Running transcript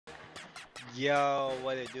Yo,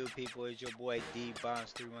 what it do, people? It's your boy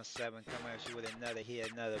DBONDS 317 coming at you with another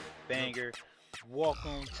hit, another banger.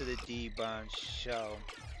 Welcome to the DBONDS Show.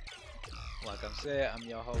 Like I'm saying, I'm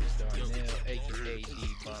your host Darnell, aka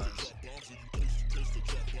DBONDS.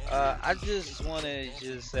 I just want to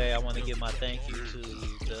just say I want to give my thank you to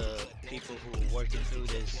the people who are working through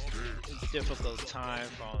this difficult time,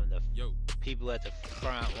 from the people at the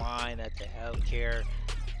front line, at the healthcare,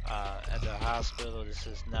 at the hospital. This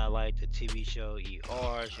is not like the TV show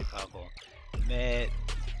ER, Chicago Med.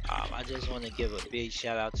 I just want to give a big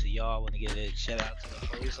shout out to y'all. I want to give a shout out to the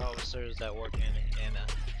police officers that work in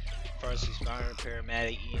first responder,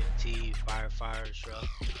 paramedic, EMT, firefighters,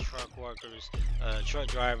 truck workers, truck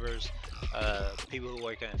drivers, people who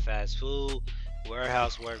work in fast food,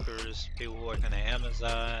 warehouse workers, people who work in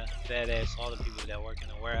Amazon, FedEx, all the people that work in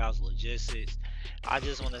the warehouse, logistics. I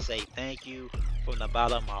just want to say thank you from the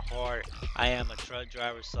bottom of my heart. I am a truck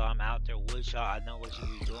driver, so I'm out there with y'all. I know what you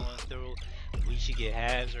be going through. We should get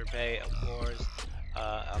hazard pay, of course.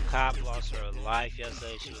 A cop lost her life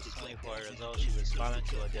yesterday. She was 24 years old. She responded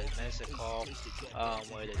to a domestic call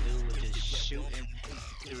where the dude was just shooting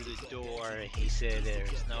through the door. He said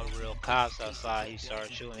there's no real cops outside. He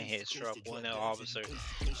started shooting and hit struck one officer.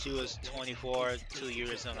 She was 24, 2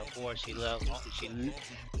 years on the force. She left.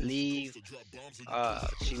 Leave.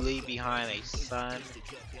 She leave behind a son,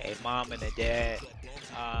 a mom, and a dad.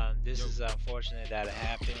 This is unfortunate that it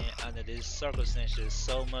happened under these circumstances.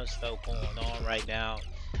 So much stuff going on right now.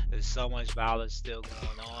 There's so much violence still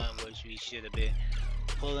going on, which we should have been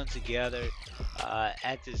pulling together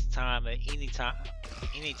at this time. At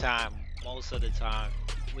anytime, most of the time,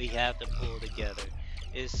 we have to pull together.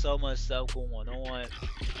 There's so much stuff going on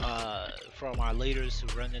from our leaders who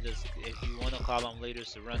run this, if you want to call them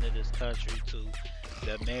leaders to run this country, to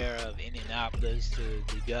the mayor of Indianapolis, to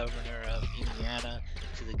the governor of Indiana,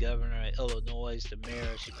 to the governor of Illinois, the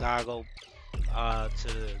mayor of Chicago, to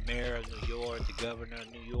the mayor of New York, the governor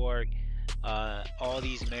of New York, all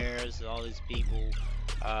these mayors, all these people.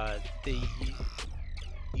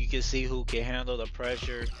 You can see who can handle the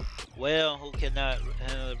pressure well, who cannot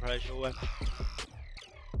handle the pressure well.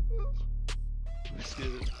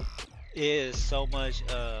 Excuse me. It is so much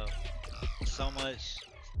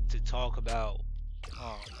to talk about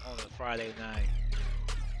on a Friday night.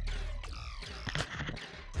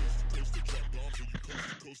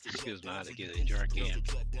 Excuse me, I had to get a drink in.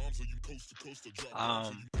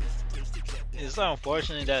 Um, it's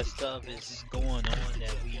unfortunate that stuff is going on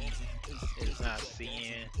that we is not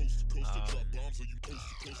seeing. Um,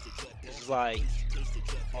 it's like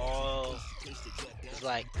all, it's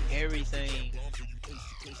like everything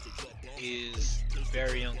is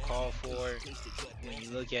very uncalled for when you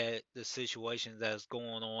look at the situations that's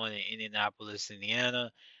going on in Indianapolis, Indiana,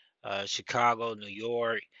 Chicago, New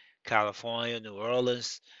York, California, New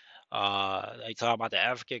Orleans. They talk about the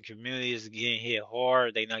African community is getting hit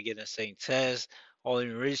hard. They not getting the same tests. Only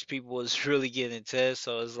rich people is really getting tests.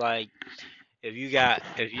 So it's like if you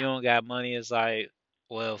don't got money, it's like,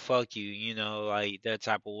 well, fuck you, like that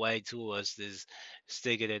type of way to us is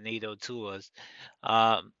sticking a needle to us.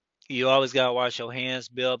 Um, you always gotta wash your hands,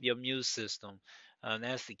 build up your immune system.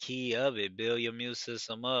 That's the key of it. Build your immune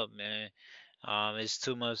system up, man. It's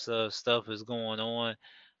too much stuff is going on.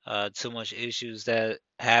 Too much issues that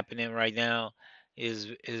happening right now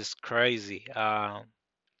is crazy.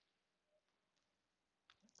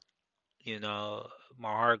 You know, my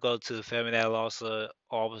heart goes to the family that lost a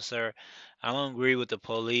officer. I don't agree with the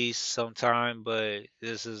police sometimes, but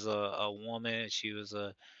this is a woman. She was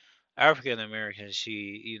a African American.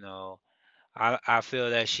 I feel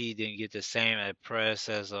that she didn't get the same press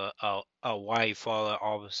as a white fallen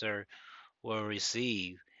officer will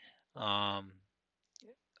receive. Um,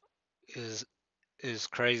 is it's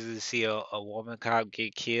crazy to see a woman cop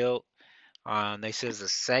get killed. They says the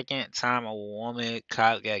second time a woman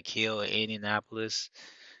cop got killed in Indianapolis,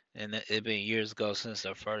 and it been years ago since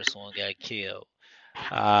the first one got killed.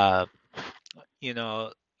 Uh, you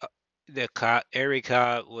know, uh, the cop, every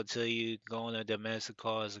cop will tell you going to domestic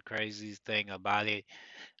call is the craziest thing about it.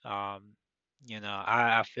 Um,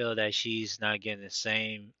 I feel that she's not getting the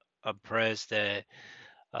same press that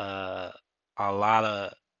uh, a lot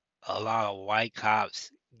of white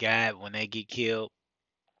cops got when they get killed.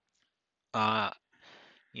 Uh,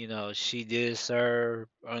 she did serve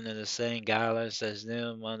under the same guidelines as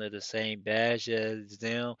them, under the same badge as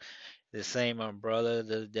them, the same umbrella,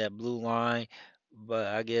 that blue line. But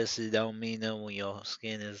I guess it don't mean that when your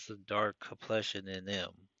skin is a dark complexion than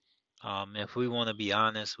them. If we want to be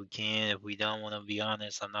honest, we can. If we don't want to be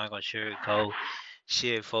honest, I'm not gonna sugarcoat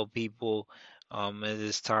shit for people at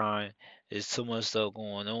this time. There's too much stuff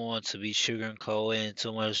going on to be sugarcoating,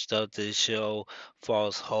 too much stuff to show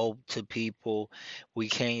false hope to people. We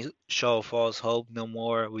can't show false hope no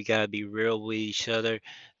more. We gotta be real with each other.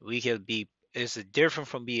 We can be, it's different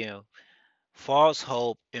from being false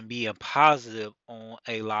hope and being positive on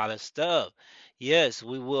a lot of stuff. Yes,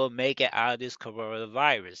 we will make it out of this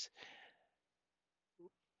coronavirus.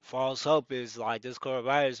 False hope is like this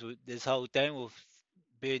coronavirus, this whole thing will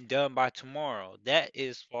be done by tomorrow. That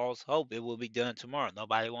is false hope. It will be done tomorrow.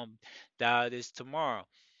 Nobody won't die of this tomorrow.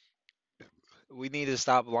 We need to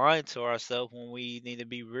stop lying to ourselves when we need to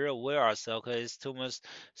be real with ourselves because it's too much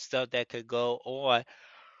stuff that could go on.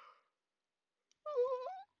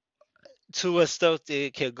 Too much stuff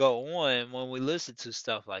that can go on when we listen to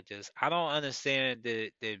stuff like this. I don't understand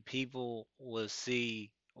that people will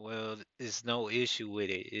see, well, it's no issue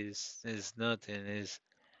with it. It's nothing.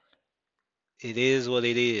 It is what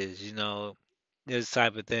it is, this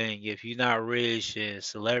type of thing. If you're not rich and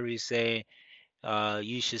celebrities saying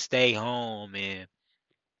you should stay home and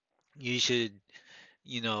you should,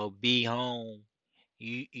 be home,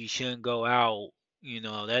 you shouldn't go out,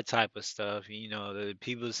 that type of stuff. The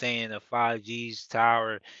people saying the 5G's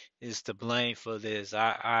tower is to blame for this.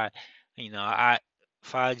 I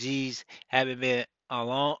 5G's haven't been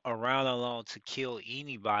alone around alone to kill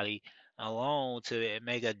anybody, alone to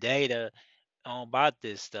make a data on about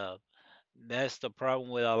this stuff. That's the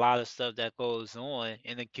problem with a lot of stuff that goes on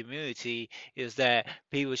in the community is that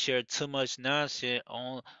people share too much nonsense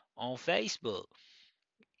on Facebook.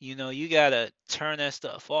 You gotta turn that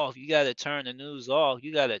stuff off. You gotta turn the news off.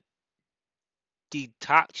 You gotta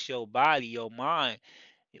detox your body, your mind.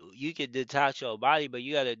 You can detox your body, but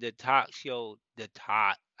you gotta detox your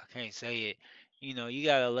detox. I can't say it. You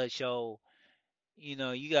gotta let your you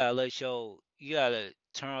gotta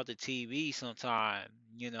turn off the TV sometime,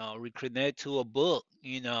 reconnect to a book,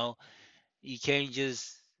 you can't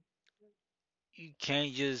just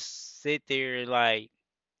sit there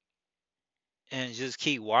and just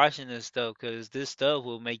keep watching this stuff because this stuff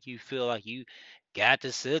will make you feel like you got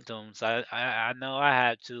the symptoms. I know I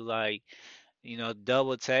had to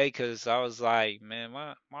double take because I was like, man,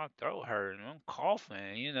 my throat hurting, I'm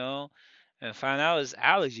coughing, and find out it's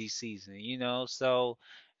allergy season, so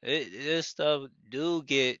this stuff do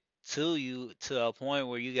get to you to a point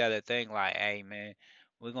where you gotta think like, hey man,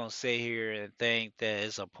 we're gonna sit here and think that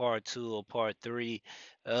it's a part two or part three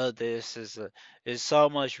of this. There's so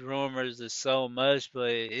much rumors, there's so much, but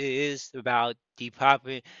it is about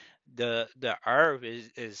depopulating the earth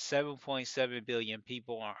is 7.7 billion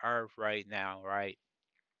people on earth right now, right?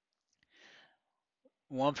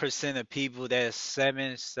 1% of people, that's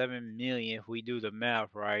 7 million if we do the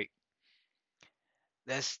math, right?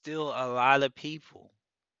 That's still a lot of people.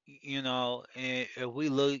 And if we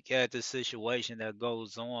look at the situation that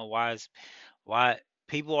goes on, why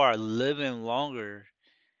people are living longer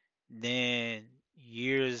than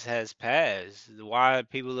years has passed. Why are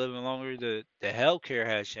people living longer? The healthcare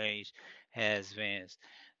has changed, has advanced.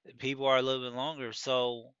 People are living longer.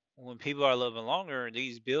 So when people are living longer,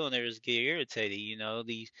 these billionaires get irritated.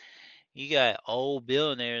 These you got old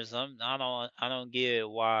billionaires. I don't get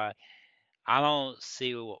why. I don't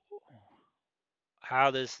see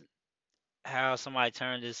how this how somebody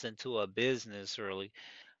turned this into a business really.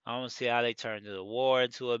 I don't see how they turned the war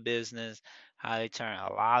into a business, how they turn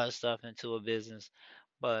a lot of stuff into a business.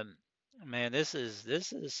 But man, this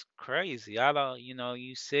is crazy. I don't,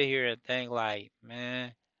 you sit here and think like,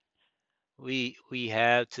 man, we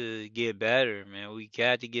have to get better, man. We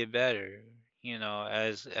got to get better.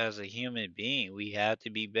 As a human being, we have to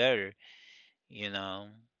be better, you know.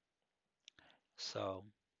 So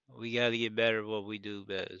we got to get better at what we do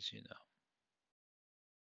best.